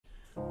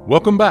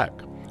Welcome back.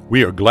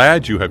 We are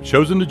glad you have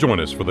chosen to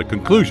join us for the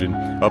conclusion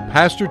of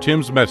Pastor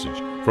Tim's message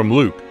from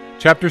Luke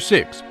chapter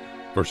 6,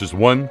 verses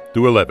 1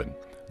 through 11,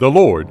 the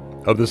Lord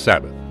of the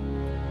Sabbath.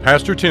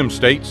 Pastor Tim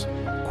states,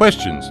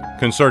 questions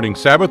concerning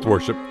Sabbath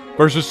worship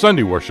versus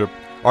Sunday worship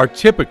are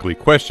typically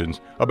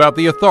questions about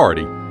the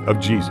authority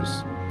of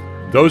Jesus.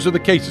 Those are the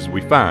cases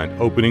we find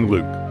opening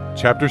Luke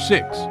chapter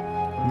 6.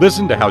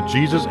 Listen to how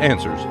Jesus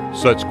answers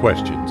such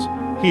questions.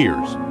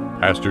 Here's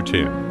Pastor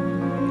Tim.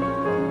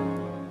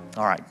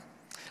 All right.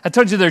 I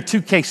told you there are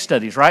two case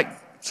studies, right?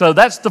 So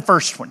that's the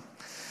first one.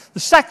 The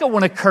second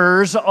one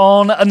occurs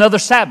on another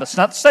Sabbath. It's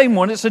not the same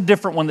one. It's a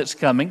different one that's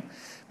coming.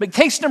 But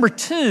case number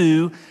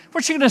two,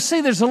 what you're going to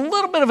see, there's a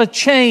little bit of a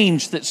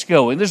change that's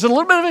going. There's a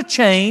little bit of a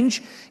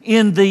change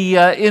in the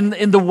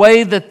in the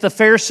way that the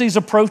Pharisees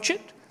approach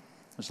it.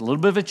 There's a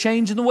little bit of a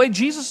change in the way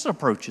Jesus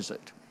approaches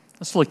it.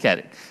 Let's look at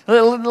it.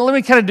 Let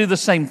me kind of do the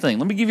same thing.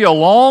 Let me give you a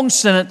long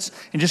sentence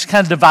and just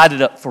kind of divide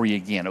it up for you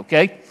again,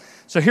 okay?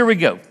 So here we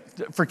go.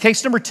 For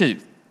case number two,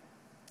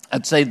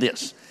 I'd say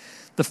this.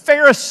 The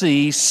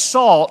Pharisees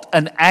sought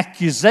an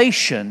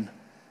accusation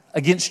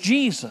against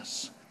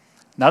Jesus.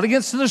 Not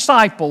against the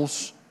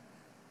disciples,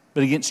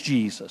 but against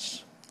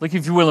Jesus. Look,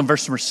 if you will, in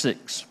verse number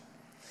 6.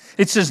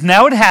 It says,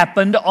 "Now it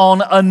happened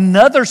on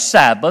another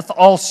Sabbath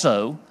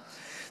also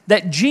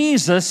that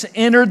Jesus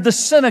entered the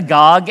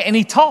synagogue and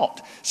he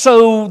taught."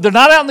 So they're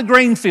not out in the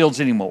grain fields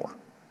anymore.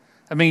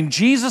 I mean,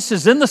 Jesus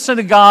is in the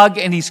synagogue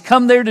and he's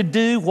come there to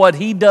do what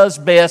he does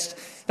best.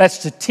 That's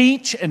to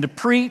teach and to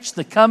preach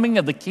the coming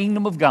of the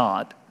kingdom of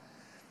God.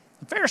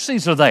 The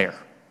Pharisees are there.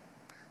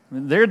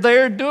 They're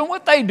there doing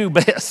what they do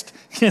best,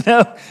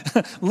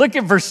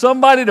 looking for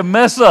somebody to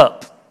mess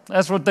up.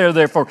 That's what they're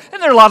there for.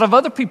 And there are a lot of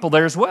other people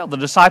there as well. The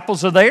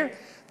disciples are there.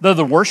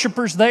 The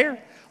worshipers there.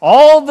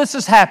 All this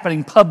is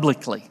happening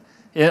publicly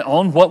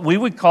on what we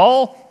would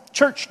call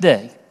church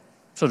day,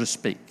 so to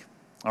speak.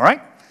 All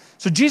right?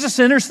 So Jesus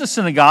enters the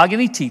synagogue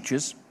and he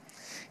teaches.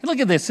 And look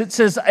at this. It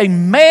says, a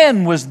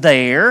man was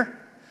there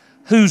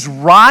whose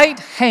right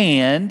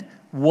hand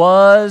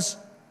was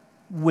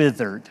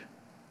withered.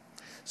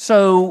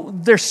 So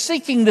they're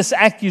seeking this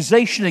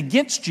accusation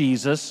against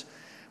Jesus,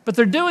 but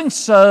they're doing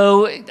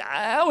so,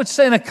 I would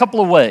say, in a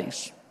couple of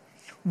ways.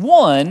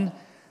 One,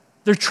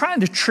 they're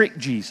trying to trick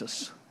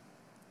Jesus.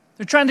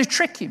 They're trying to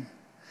trick him.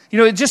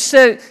 It just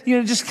said,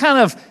 just kind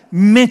of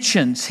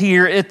mentions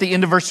here at the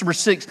end of verse number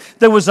 6,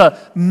 there was a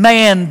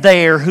man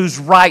there whose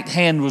right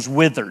hand was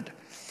withered.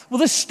 Well,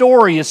 this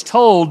story is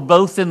told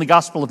both in the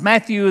Gospel of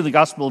Matthew, the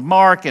Gospel of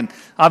Mark, and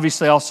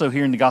obviously also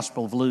here in the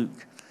Gospel of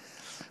Luke.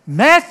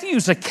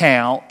 Matthew's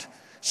account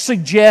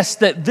suggests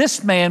that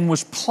this man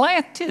was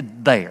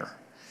planted there.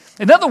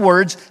 In other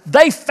words,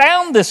 they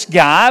found this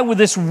guy with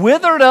this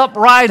withered up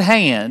right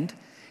hand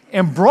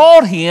and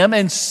brought him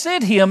and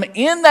set him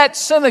in that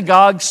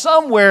synagogue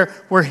somewhere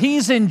where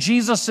he's in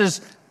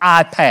Jesus'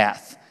 eye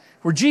path,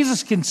 where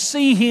Jesus can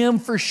see him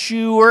for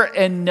sure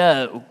and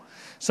know.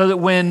 So that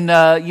when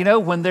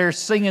they're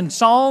singing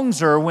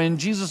songs or when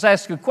Jesus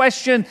asks a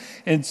question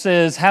and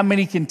says, how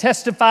many can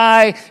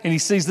testify? And he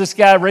sees this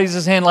guy raise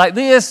his hand like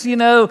this, he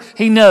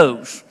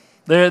knows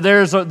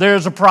there's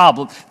a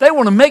problem. They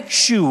want to make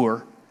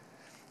sure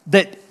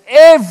that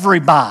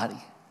everybody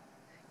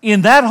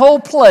in that whole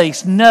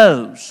place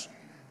knows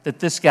that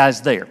this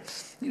guy's there.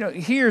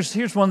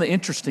 Here's one of the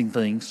interesting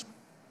things.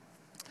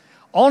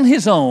 On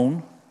his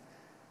own,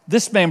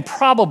 this man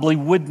probably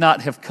would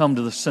not have come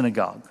to the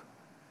synagogue.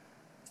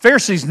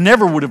 Pharisees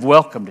never would have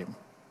welcomed him.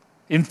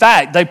 In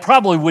fact, they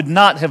probably would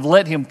not have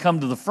let him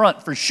come to the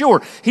front for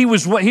sure. He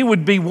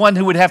would be one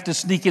who would have to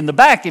sneak in the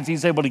back if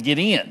he's able to get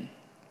in.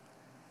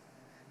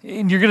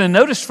 And you're going to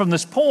notice from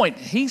this point,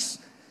 he's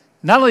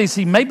not only is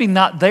he maybe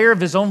not there of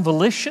his own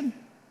volition,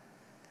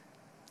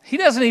 he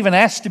doesn't even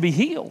ask to be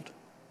healed.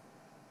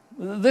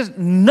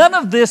 None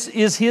of this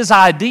is his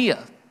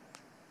idea.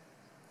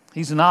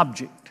 He's an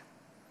object.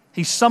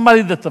 He's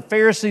somebody that the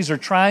Pharisees are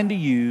trying to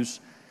use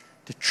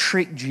to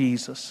trick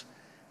Jesus.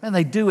 Man,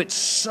 they do it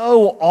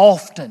so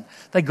often.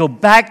 They go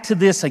back to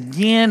this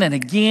again and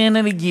again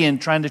and again,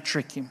 trying to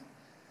trick him.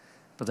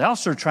 But they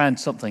also are trying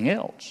something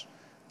else.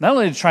 Not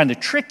only are they trying to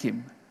trick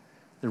him,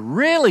 they're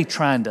really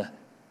trying to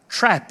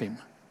trap him,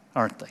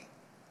 aren't they?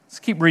 Let's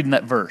keep reading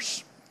that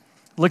verse.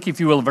 Look, if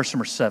you will, at verse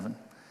number 7.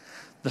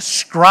 The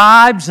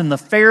scribes and the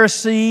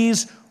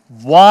Pharisees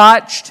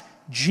watched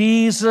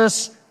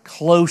Jesus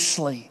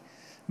closely.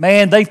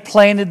 Man, they've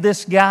planted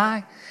this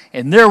guy.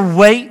 And they're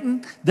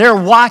waiting, they're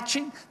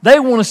watching. They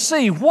want to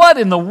see what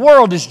in the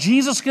world is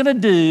Jesus going to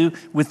do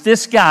with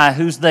this guy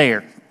who's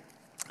there.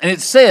 And it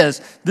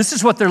says, this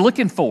is what they're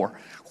looking for.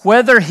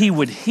 Whether he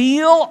would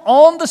heal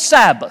on the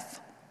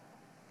Sabbath.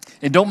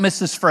 And don't miss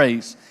this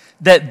phrase.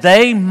 That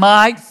they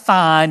might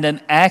find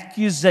an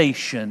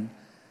accusation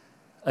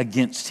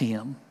against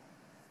him.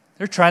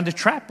 They're trying to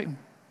trap him.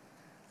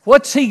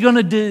 What's he going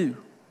to do?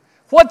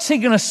 What's he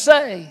going to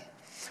say?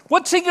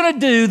 What's he going to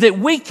do that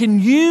we can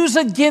use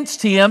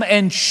against him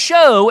and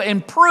show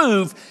and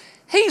prove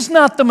he's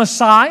not the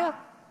Messiah?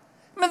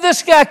 I mean,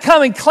 this guy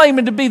coming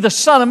claiming to be the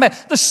Son of Man.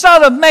 The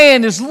Son of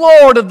Man is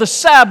Lord of the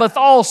Sabbath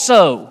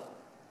also.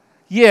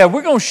 Yeah,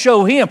 we're going to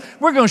show him.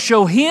 We're going to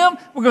show him.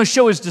 We're going to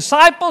show his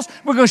disciples.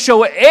 We're going to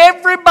show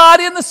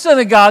everybody in the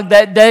synagogue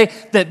that day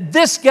that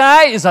this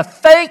guy is a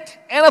fake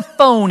and a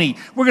phony.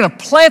 We're going to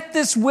plant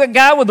this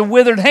guy with a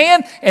withered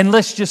hand, and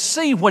let's just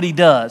see what he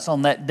does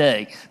on that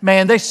day.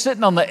 Man, they're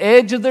sitting on the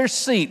edge of their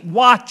seat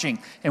watching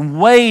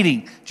and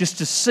waiting just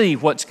to see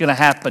what's going to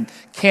happen.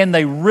 Can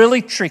they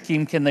really trick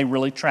him? Can they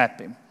really trap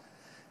him?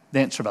 The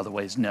answer, by the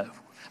way, is no.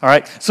 All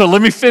right, so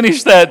let me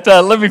finish that.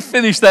 Let me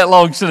finish that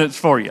long sentence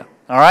for you.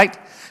 All right?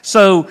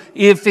 So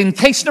if in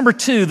case number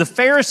 2, the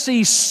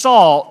Pharisees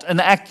sought an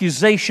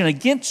accusation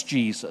against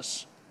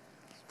Jesus,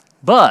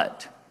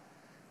 but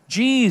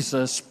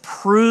Jesus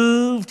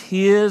proved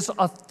his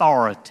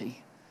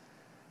authority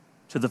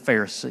to the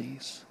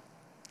Pharisees.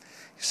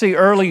 You see,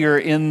 earlier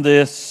in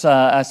this,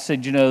 I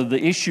said, the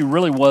issue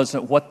really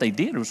wasn't what they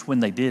did, it was when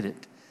they did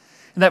it.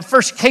 In that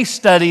first case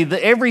study,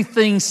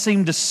 everything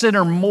seemed to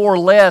center more or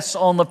less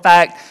on the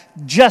fact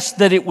just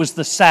that it was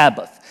the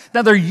Sabbath.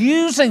 Now, they're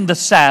using the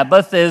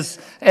Sabbath as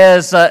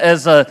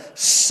a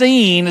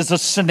scene, as a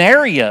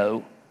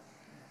scenario.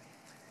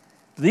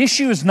 The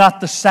issue is not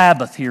the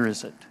Sabbath here,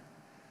 is it?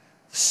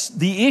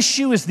 The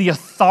issue is the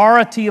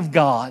authority of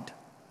God.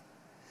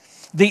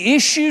 The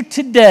issue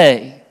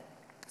today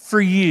for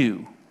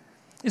you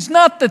is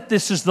not that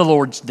this is the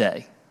Lord's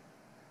day.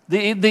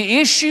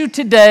 The issue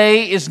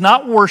today is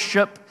not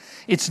worship.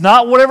 It's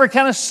not whatever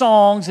kind of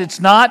songs.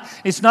 It's not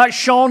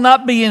Sean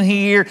not being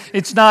here.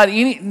 It's not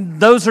any.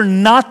 Those are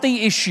not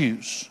the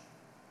issues.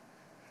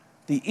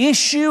 The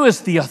issue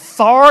is the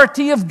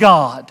authority of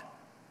God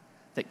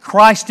that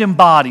Christ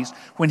embodies.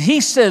 When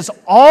he says,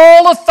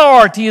 all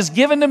authority is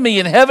given to me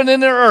in heaven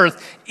and in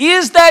earth,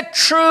 is that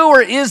true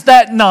or is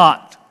that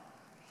not?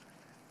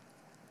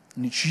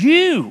 And it's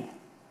you.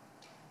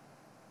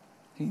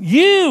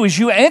 You, as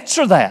you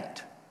answer that.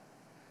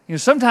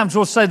 Sometimes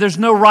we'll say there's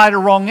no right or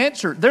wrong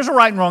answer. There's a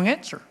right and wrong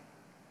answer.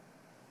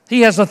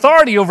 He has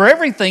authority over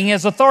everything. He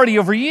has authority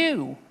over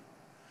you.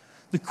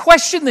 The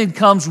question then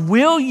comes,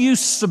 will you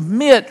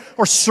submit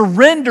or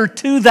surrender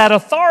to that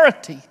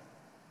authority?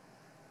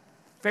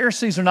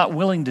 Pharisees are not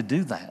willing to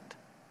do that.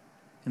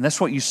 And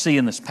that's what you see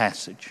in this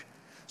passage.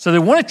 So they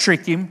want to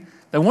trick him.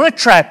 They want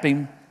to trap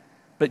him.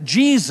 But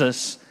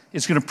Jesus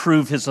is going to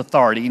prove his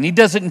authority. And he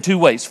does it in 2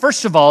 ways.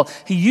 First of all,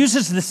 he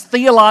uses this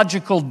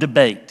theological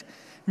debate.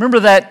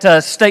 Remember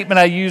that statement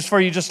I used for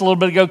you just a little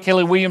bit ago?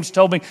 Kelly Williams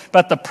told me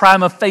about the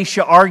prima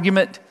facie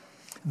argument.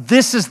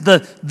 This is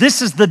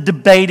the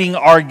debating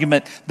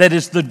argument that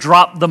is the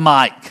drop the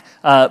mic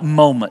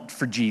moment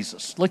for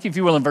Jesus. Look, if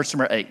you will, in verse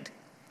number 8.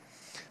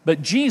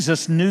 But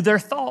Jesus knew their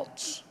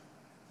thoughts.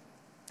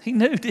 He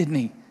knew, didn't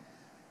he?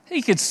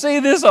 He could see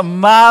this a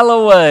mile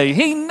away.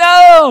 He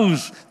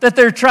knows that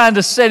they're trying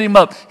to set him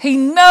up. He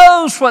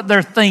knows what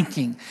they're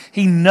thinking.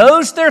 He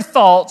knows their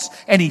thoughts,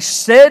 and he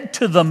said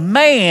to the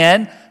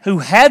man who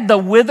had the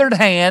withered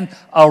hand,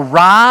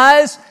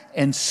 arise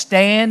and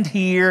stand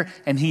here.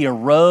 And he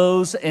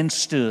arose and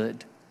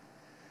stood.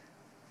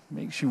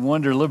 Makes you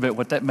wonder a little bit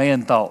what that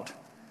man thought.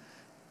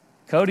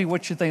 Cody,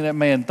 what you think that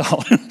man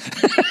thought?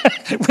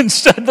 When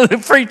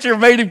the preacher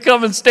made him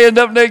come and stand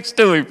up next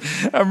to him.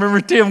 I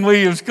remember Tim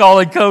Williams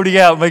calling Cody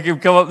out, making him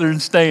come up there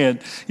and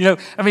stand.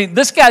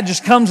 This guy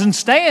just comes and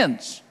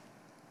stands.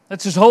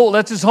 That's his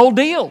whole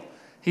deal.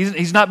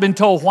 He's not been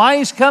told why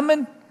he's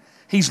coming.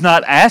 He's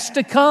not asked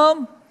to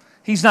come.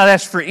 He's not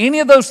asked for any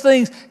of those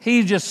things.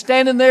 He's just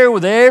standing there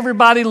with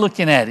everybody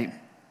looking at him.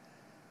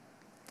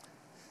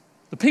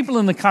 The people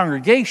in the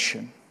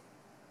congregation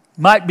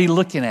might be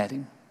looking at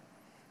him.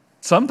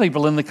 Some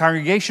people in the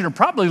congregation are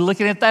probably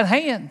looking at that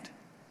hand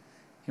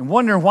and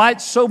wondering why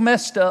it's so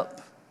messed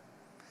up.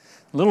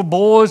 Little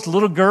boys,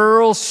 little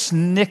girls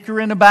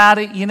snickering about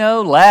it,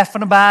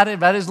 laughing about it,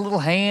 about his little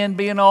hand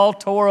being all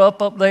tore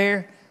up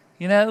there,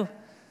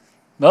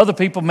 Other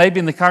people maybe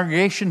in the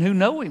congregation who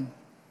know him,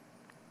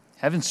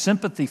 having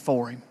sympathy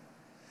for him.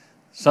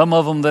 Some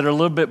of them that are a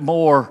little bit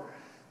more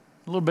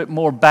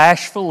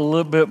bashful, a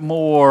little bit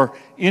more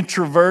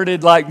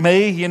introverted like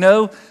me,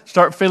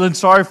 start feeling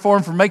sorry for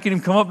him for making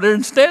him come up there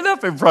and stand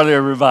up in front of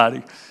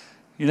everybody,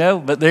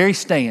 But there he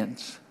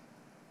stands.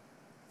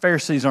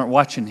 Pharisees aren't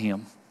watching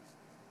him.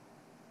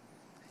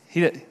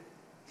 He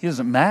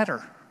doesn't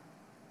matter.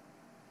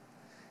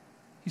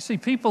 You see,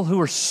 people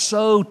who are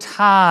so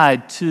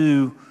tied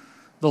to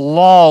the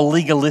law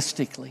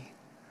legalistically,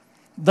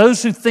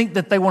 those who think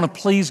that they want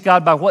to please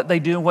God by what they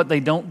do and what they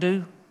don't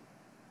do,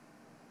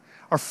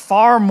 are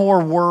far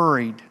more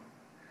worried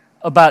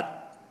about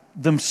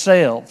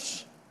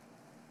themselves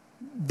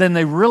than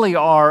they really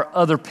are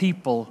other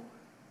people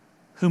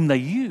whom they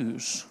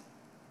use.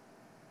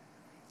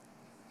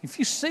 If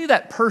you see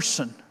that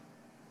person,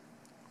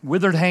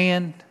 withered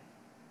hand,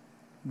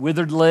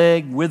 withered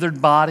leg,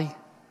 withered body,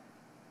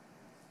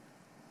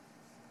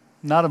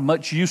 not of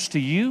much use to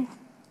you,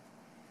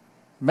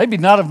 maybe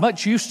not of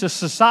much use to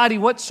society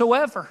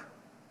whatsoever,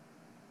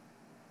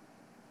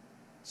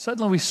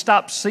 suddenly we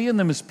stop seeing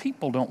them as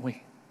people, don't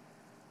we?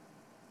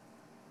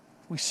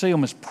 we see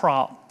them as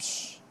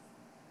props.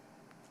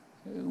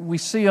 We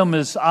see them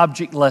as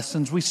object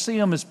lessons. We see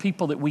them as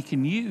people that we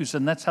can use,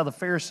 and that's how the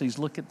Pharisees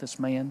look at this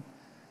man.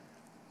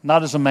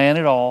 Not as a man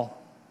at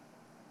all,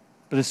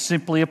 but as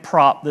simply a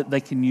prop that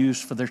they can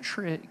use for their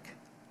trick.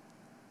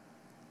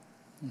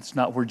 It's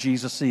not where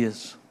Jesus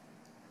is.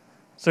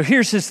 So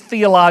here's his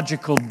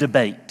theological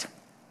debate.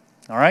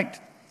 All right?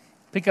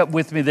 Pick up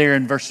with me there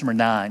in verse number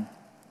 9.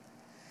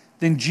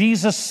 Then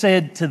Jesus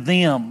said to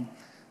them,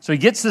 so he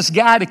gets this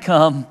guy to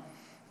come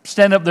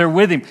stand up there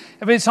with him.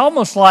 I mean, it's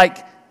almost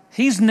like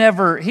he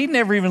never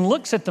even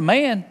looks at the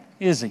man,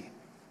 is he?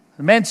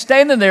 The man's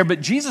standing there,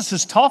 but Jesus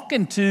is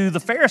talking to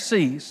the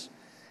Pharisees.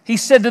 He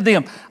said to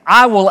them,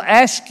 I will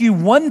ask you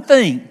one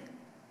thing.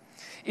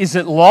 Is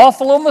it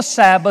lawful on the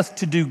Sabbath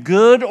to do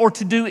good or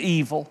to do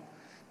evil,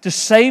 to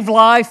save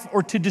life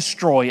or to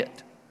destroy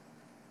it?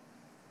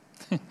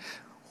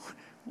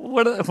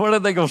 What are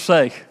they going to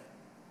say?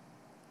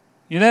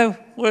 You know,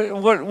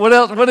 what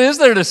else? What is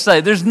there to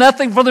say? There's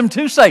nothing for them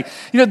to say.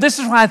 You know, this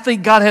is why I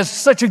think God has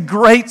such a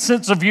great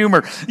sense of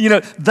humor. You know,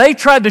 they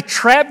tried to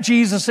trap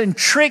Jesus and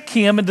trick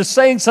him into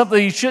saying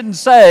something he shouldn't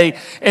say,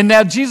 and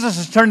now Jesus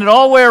has turned it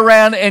all the way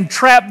around and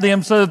trapped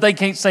them so that they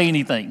can't say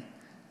anything.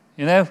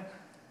 You know,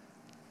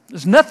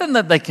 there's nothing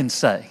that they can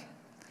say.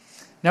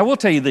 Now, we'll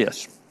tell you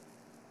this.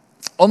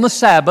 On the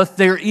Sabbath,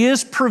 there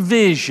is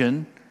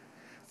provision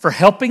for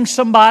helping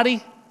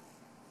somebody,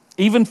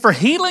 even for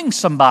healing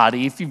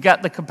somebody, if you've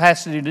got the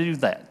capacity to do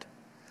that.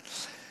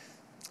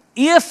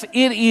 If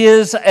it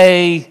is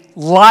a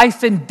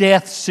life and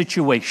death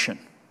situation,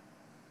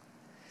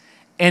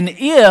 and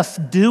if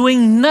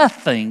doing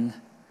nothing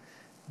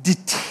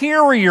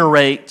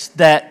deteriorates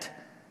that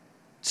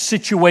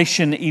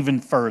situation even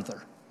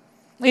further.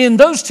 In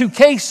those two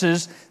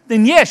cases,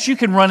 then yes, you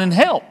can run and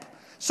help.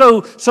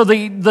 So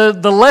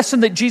the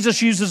lesson that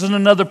Jesus uses in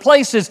another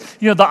place is,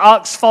 you know, the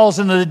ox falls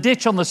into the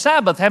ditch on the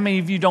Sabbath. How many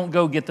of you don't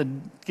go get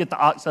the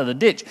ox out of the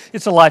ditch?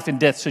 It's a life and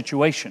death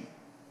situation,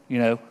 you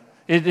know.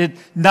 It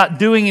not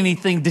doing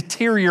anything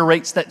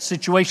deteriorates that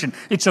situation.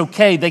 It's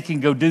okay, they can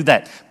go do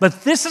that.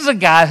 But this is a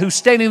guy who's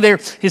standing there.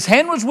 His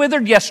hand was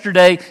withered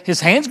yesterday.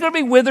 His hand's going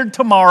to be withered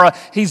tomorrow.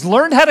 He's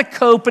learned how to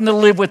cope and to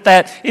live with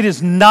that. It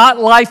is not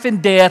life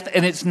and death,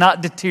 and it's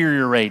not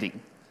deteriorating.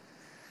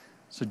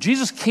 So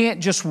Jesus can't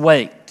just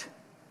wait.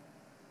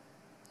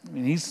 I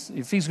mean,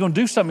 if he's going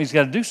to do something, he's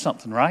got to do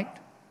something, right?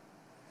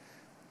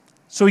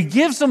 So he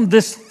gives them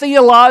this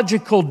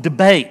theological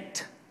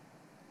debate.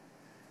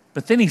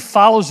 But then he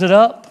follows it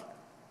up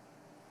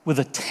with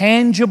a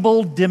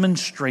tangible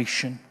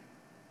demonstration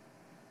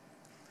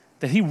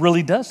that he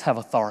really does have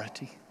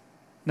authority.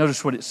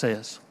 Notice what it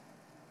says.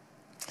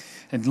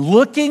 And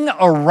looking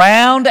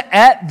around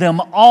at them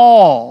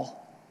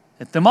all,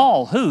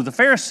 who? The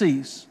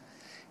Pharisees.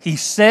 He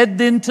said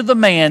then to the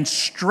man,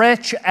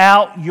 stretch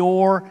out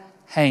your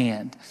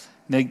hand.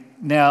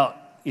 Now,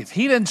 if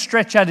he doesn't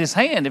stretch out his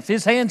hand, if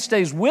his hand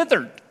stays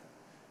withered,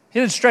 he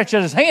doesn't stretch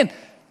out his hand,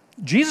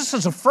 Jesus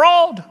is a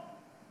fraud,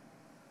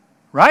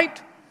 right?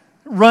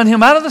 Run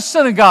him out of the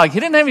synagogue. He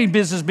didn't have any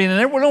business being in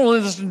there. We don't want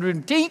to listen to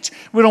him teach.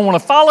 We don't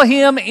want to follow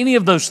him, any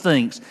of those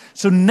things.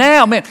 So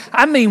now, man,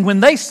 I mean, when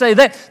they say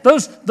that,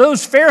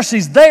 those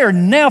Pharisees, they are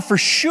now for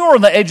sure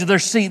on the edge of their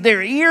seat.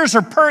 Their ears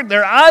are perked.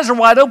 Their eyes are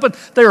wide open.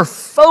 They are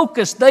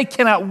focused. They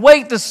cannot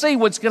wait to see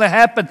what's going to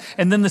happen.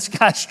 And then this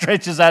guy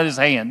stretches out his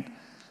hand.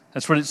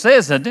 That's what it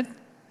says, doesn't it?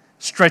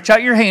 Stretch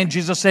out your hand,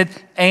 Jesus said,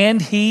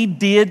 and he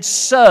did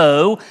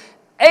so.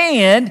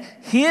 And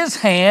his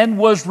hand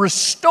was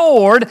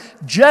restored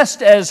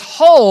just as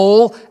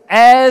whole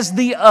as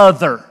the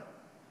other.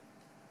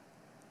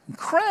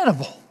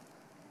 Incredible.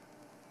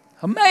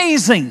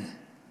 Amazing.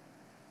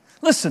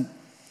 Listen,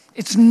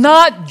 it's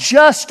not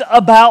just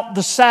about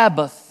the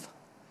Sabbath.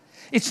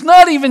 It's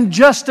not even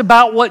just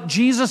about what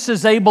Jesus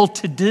is able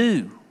to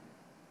do.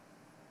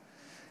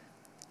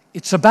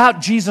 It's about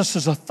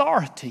Jesus'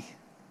 authority.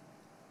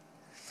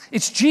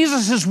 It's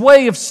Jesus'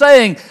 way of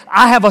saying,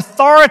 I have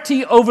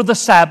authority over the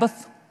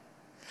Sabbath.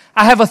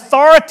 I have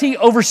authority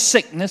over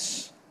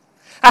sickness.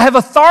 I have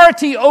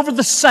authority over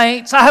the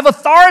saints. I have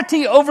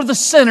authority over the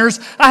sinners.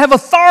 I have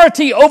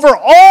authority over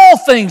all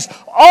things.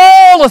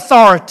 All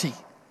authority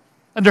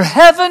under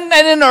heaven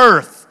and in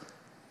earth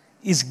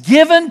is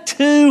given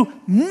to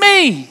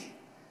me.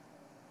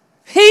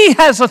 He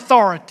has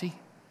authority.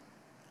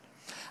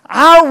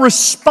 Our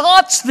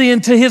response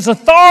then to his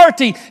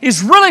authority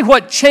is really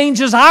what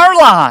changes our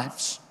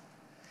lives.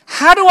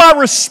 How do I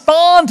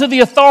respond to the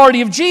authority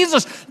of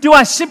Jesus? Do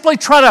I simply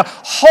try to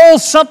hold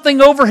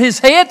something over his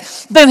head?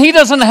 Then he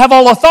doesn't have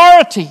all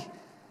authority.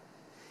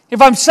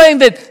 If I'm saying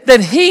that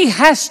he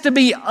has to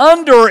be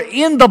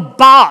in the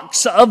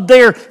box of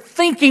their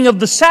thinking of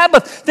the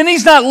Sabbath, then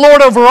he's not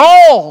Lord over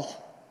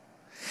all.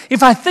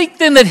 If I think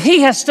then that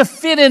he has to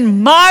fit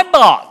in my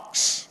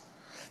box,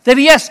 that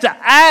he has to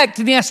act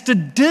and he has to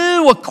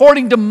do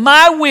according to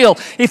my will,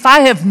 if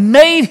I have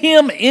made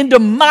him into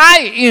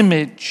my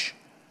image,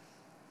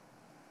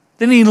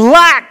 then he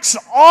lacks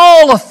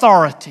all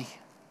authority.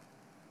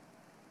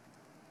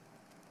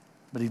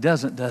 But he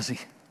doesn't, does he?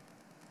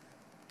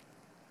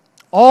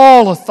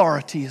 All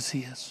authority is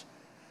His.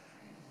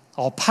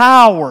 All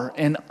power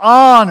and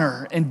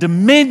honor and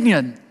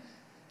dominion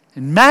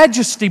and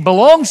majesty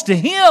belongs to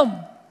Him.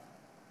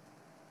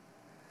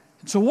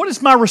 And so what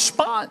is my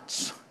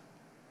response?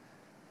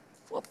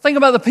 Well, think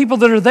about the people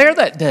that are there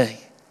that day.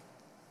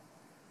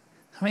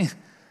 I mean,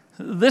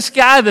 this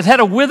guy that had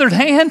a withered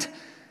hand,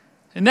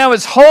 and now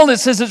it's whole, and it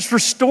says it's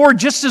restored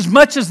just as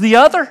much as the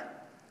other.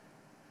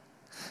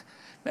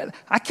 Man,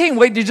 I can't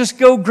wait to just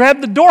go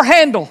grab the door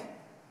handle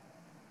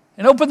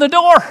and open the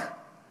door.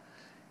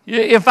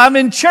 If I'm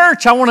in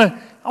church, I want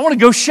to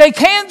go shake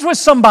hands with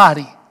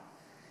somebody.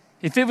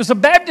 If it was a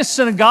Baptist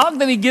synagogue,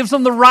 then he gives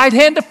them the right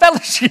hand of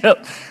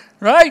fellowship,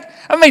 right?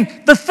 I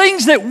mean, the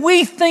things that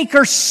we think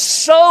are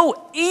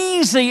so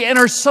easy and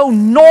are so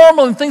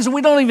normal and things that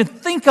we don't even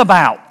think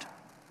about.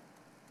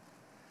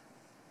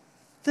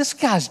 This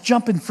guy's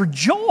jumping for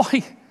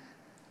joy.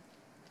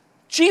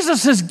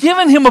 Jesus has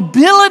given him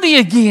ability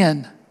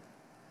again.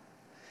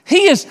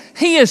 He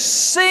has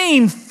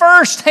seen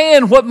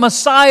firsthand what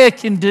Messiah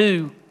can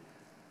do.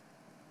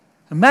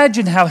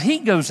 Imagine how he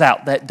goes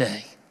out that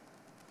day.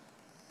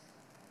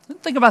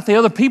 Think about the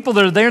other people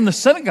that are there in the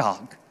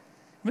synagogue.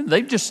 I mean,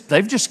 they've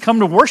just come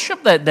to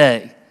worship that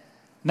day,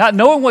 not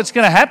knowing what's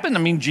going to happen. I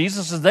mean,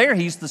 Jesus is there.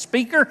 He's the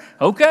speaker.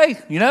 Okay,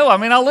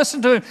 I'll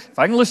listen to him. If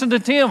I can listen to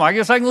Tim, I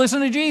guess I can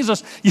listen to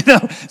Jesus.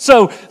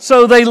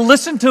 So they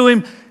listen to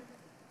him,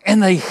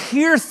 and they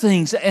hear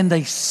things, and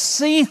they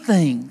see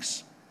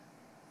things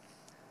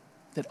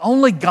that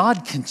only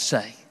God can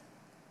say,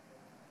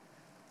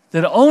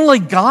 that only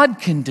God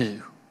can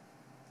do.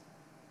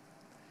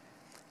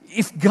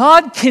 If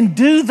God can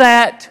do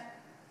that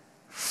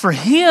for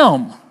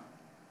him,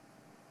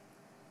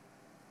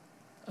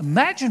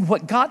 imagine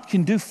what God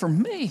can do for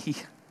me.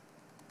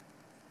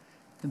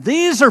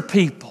 These are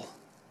people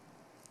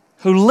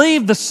who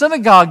leave the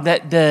synagogue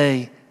that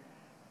day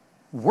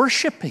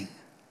worshiping,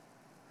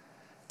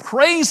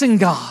 praising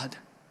God,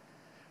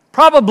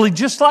 probably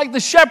just like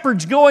the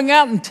shepherds going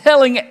out and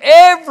telling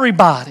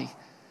everybody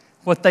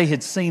what they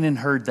had seen and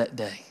heard that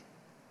day.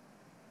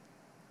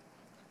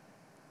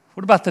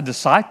 What about the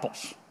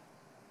disciples?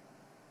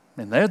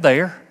 And they're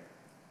there.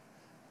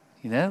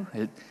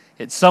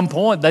 At some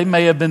point they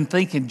may have been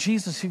thinking,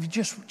 Jesus, if you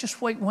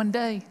just wait one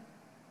day,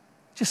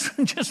 just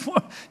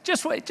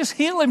wait, just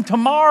heal him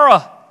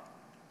tomorrow.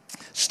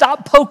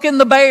 Stop poking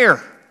the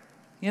bear.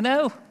 We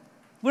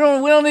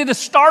don't need to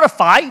start a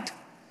fight.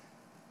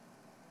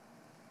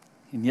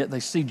 And yet they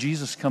see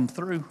Jesus come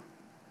through.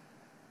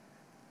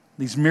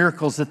 These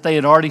miracles that they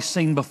had already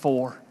seen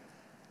before,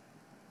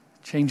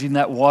 changing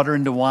that water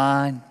into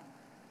wine,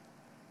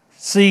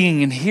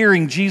 seeing and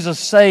hearing Jesus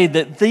say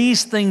that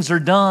these things are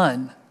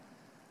done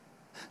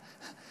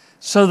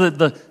so that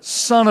the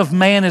Son of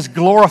Man is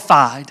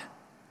glorified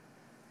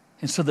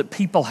and so that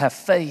people have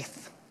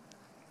faith.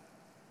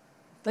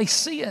 They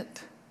see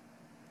it.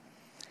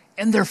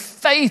 And their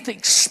faith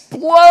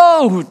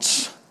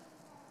explodes.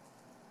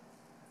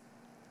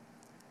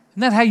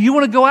 Isn't that how you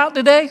want to go out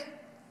today?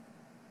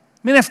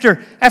 I mean,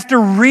 after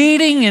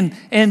reading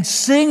and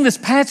seeing this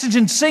passage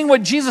and seeing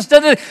what Jesus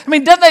did,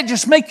 doesn't that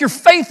just make your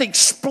faith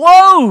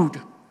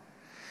explode?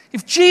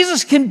 If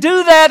Jesus can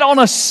do that on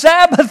a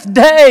Sabbath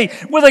day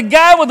with a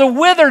guy with a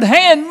withered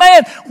hand,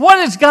 man, what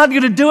is God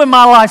going to do in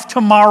my life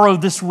tomorrow,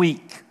 this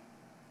week?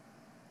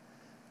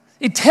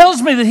 It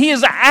tells me that He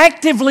is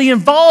actively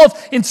involved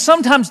in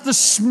sometimes the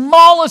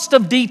smallest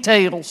of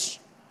details.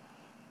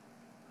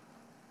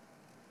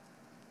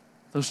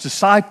 Those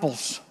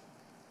disciples,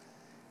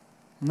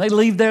 when they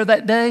leave there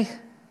that day,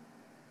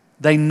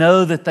 they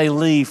know that they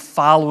leave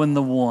following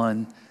the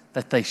one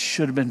that they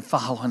should have been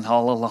following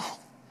all along.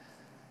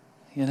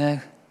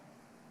 There's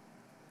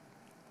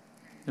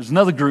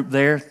another group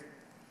there.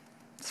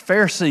 It's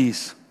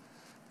Pharisees,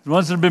 the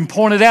ones that have been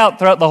pointed out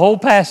throughout the whole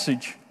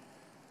passage.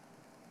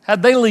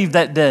 How'd they leave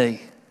that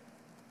day?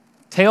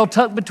 Tail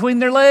tucked between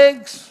their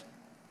legs?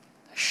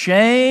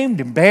 Ashamed,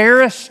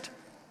 embarrassed?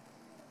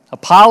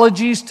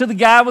 Apologies to the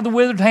guy with the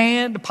withered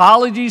hand?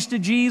 Apologies to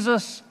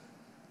Jesus?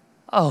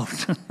 Oh,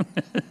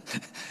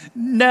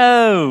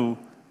 no.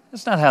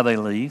 That's not how they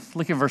leave.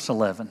 Look at verse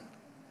 11.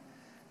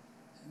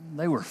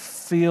 They were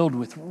filled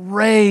with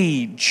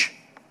rage.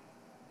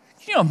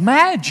 Can you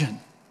imagine?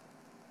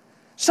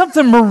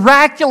 Something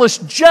miraculous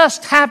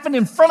just happened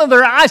in front of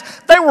their eyes.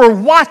 They were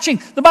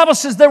watching. The Bible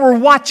says they were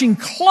watching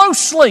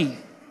closely.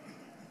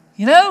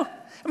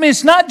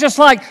 It's not just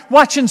like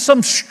watching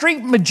some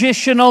street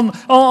magician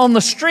on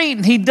the street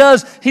and he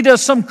does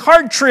some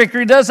card trick or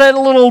he does that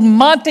little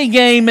Monte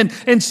game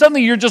and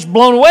suddenly you're just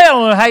blown away. I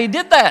don't know how he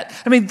did that.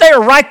 They're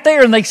right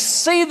there and they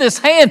see this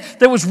hand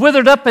that was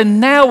withered up and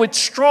now it's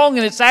strong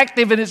and it's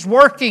active and it's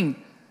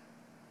working.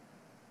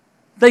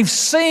 They've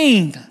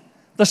seen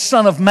the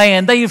Son of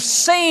Man. They have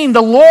seen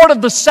the Lord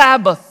of the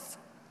Sabbath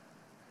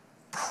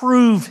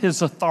prove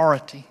His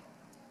authority.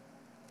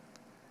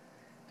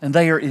 And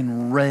they are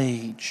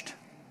enraged.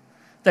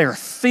 They are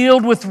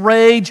filled with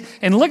rage.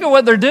 And look at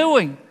what they're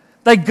doing.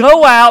 They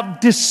go out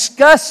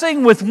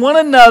discussing with one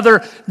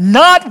another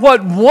not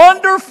what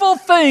wonderful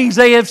things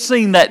they have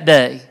seen that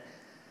day,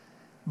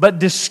 but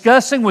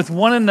discussing with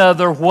one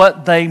another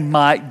what they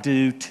might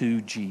do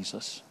to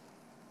Jesus.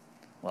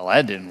 Well,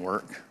 that didn't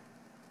work.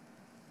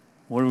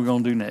 What are we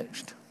going to do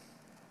next?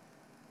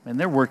 And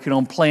they're working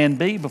on plan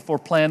B before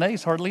plan A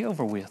is hardly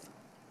over with.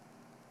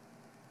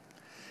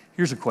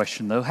 Here's a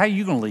question, though. How are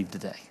you going to leave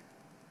today?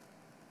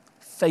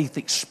 Faith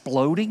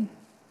exploding?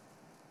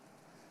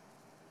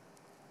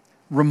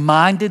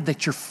 Reminded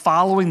that you're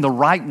following the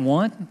right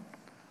one?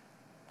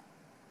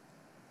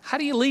 How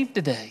do you leave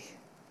today?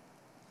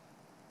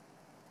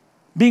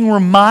 Being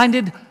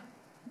reminded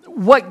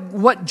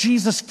what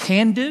Jesus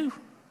can do?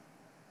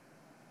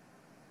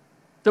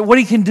 That what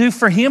He can do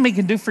for him, He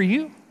can do for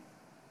you?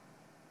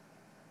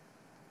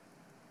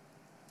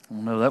 I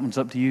don't know, that one's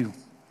up to you.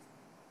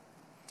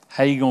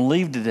 How you going to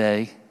leave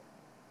today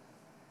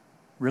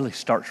really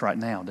starts right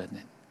now, doesn't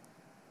it?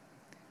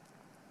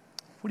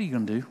 What are you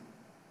going to do?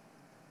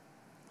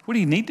 What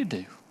do you need to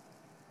do?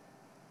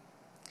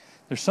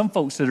 There's some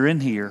folks that are in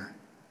here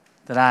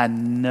that I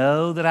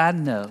know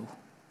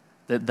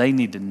that they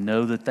need to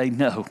know that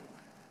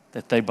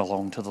they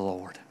belong to the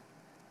Lord.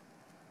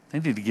 They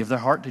need to give their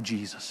heart to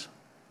Jesus.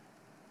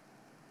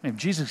 If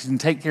Jesus can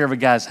take care of a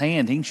guy's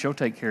hand, He can sure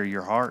take care of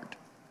your heart.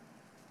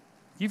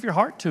 Give your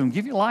heart to Him.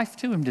 Give your life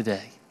to Him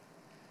today.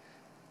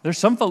 There's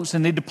some folks that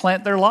need to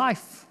plant their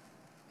life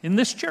in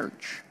this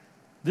church.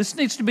 This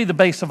needs to be the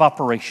base of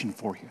operation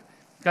for you.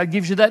 God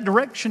gives you that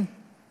direction.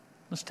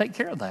 Let's take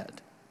care of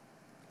that.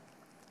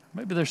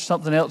 Maybe there's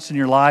something else in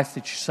your life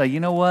that you say,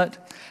 you know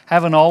what?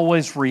 Haven't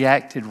always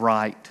reacted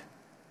right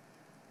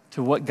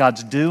to what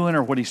God's doing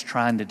or what He's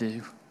trying to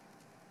do.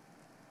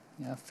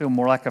 I feel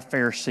more like a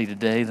Pharisee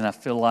today than I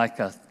feel like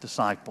a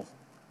disciple.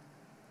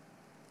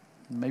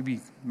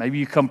 Maybe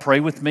you come pray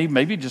with me.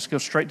 Maybe you just go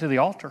straight to the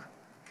altar.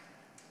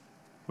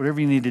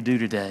 Whatever you need to do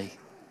today,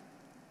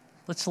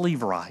 let's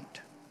leave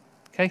right.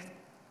 Okay?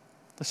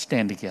 Let's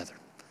stand together.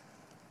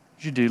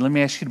 As you do, let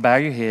me ask you to bow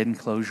your head and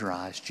close your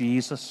eyes.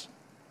 Jesus,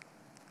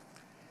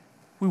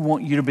 we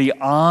want You to be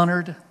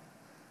honored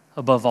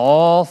above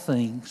all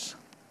things,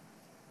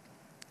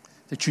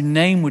 that Your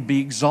name would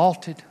be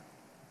exalted,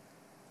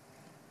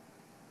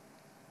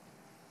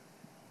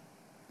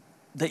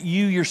 that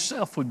You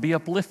Yourself would be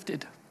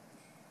uplifted,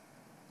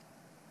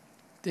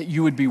 that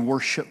You would be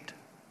worshiped.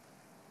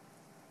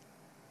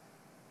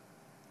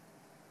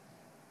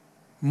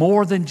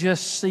 More than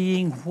just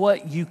seeing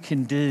what You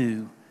can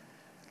do,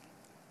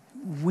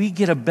 we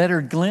get a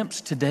better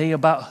glimpse today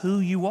about who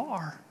You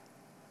are.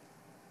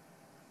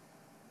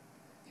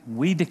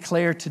 We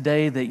declare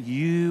today that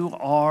You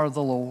are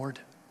the Lord.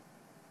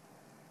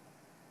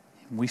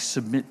 We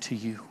submit to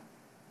You.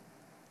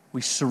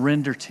 We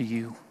surrender to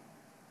You.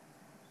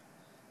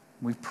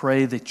 We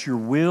pray that Your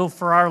will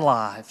for our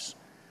lives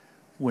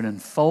would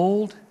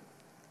unfold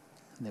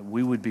and that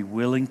we would be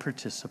willing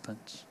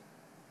participants.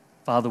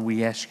 Father,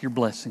 we ask Your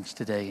blessings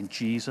today. In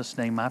Jesus'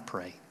 name I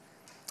pray.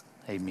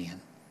 Amen.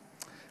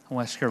 I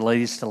want to ask our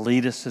ladies to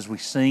lead us as we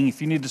sing.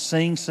 If you need to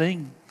sing,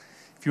 sing.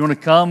 If you want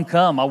to come,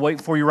 come. I'll wait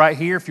for you right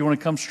here. If you want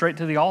to come straight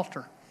to the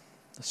altar,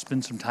 let's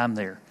spend some time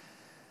there.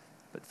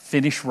 But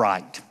finish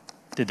right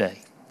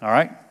today. All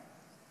right?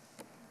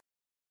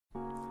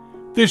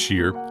 This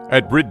year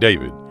at Britt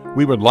David,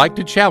 we would like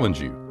to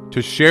challenge you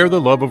to share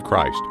the love of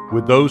Christ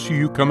with those who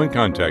you come in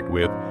contact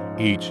with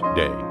each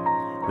day.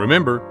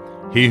 Remember,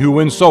 he who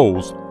wins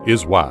souls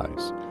is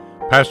wise.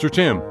 Pastor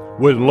Tim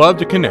would love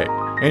to connect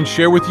and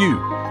share with you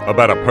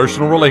about a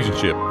personal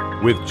relationship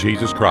with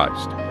Jesus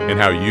Christ and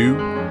how you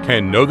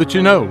can know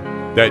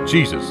that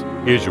Jesus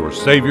is your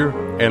Savior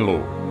and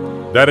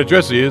Lord. That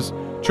address is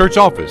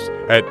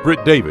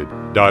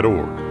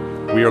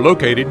churchoffice@brittdavid.org. We are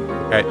located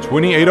at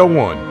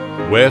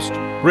 2801 West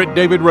Britt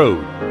David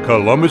Road,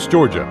 Columbus,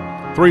 Georgia,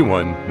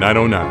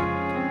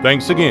 31909.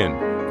 Thanks again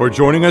for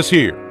joining us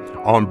here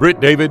on Britt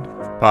David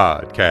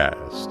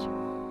Podcast.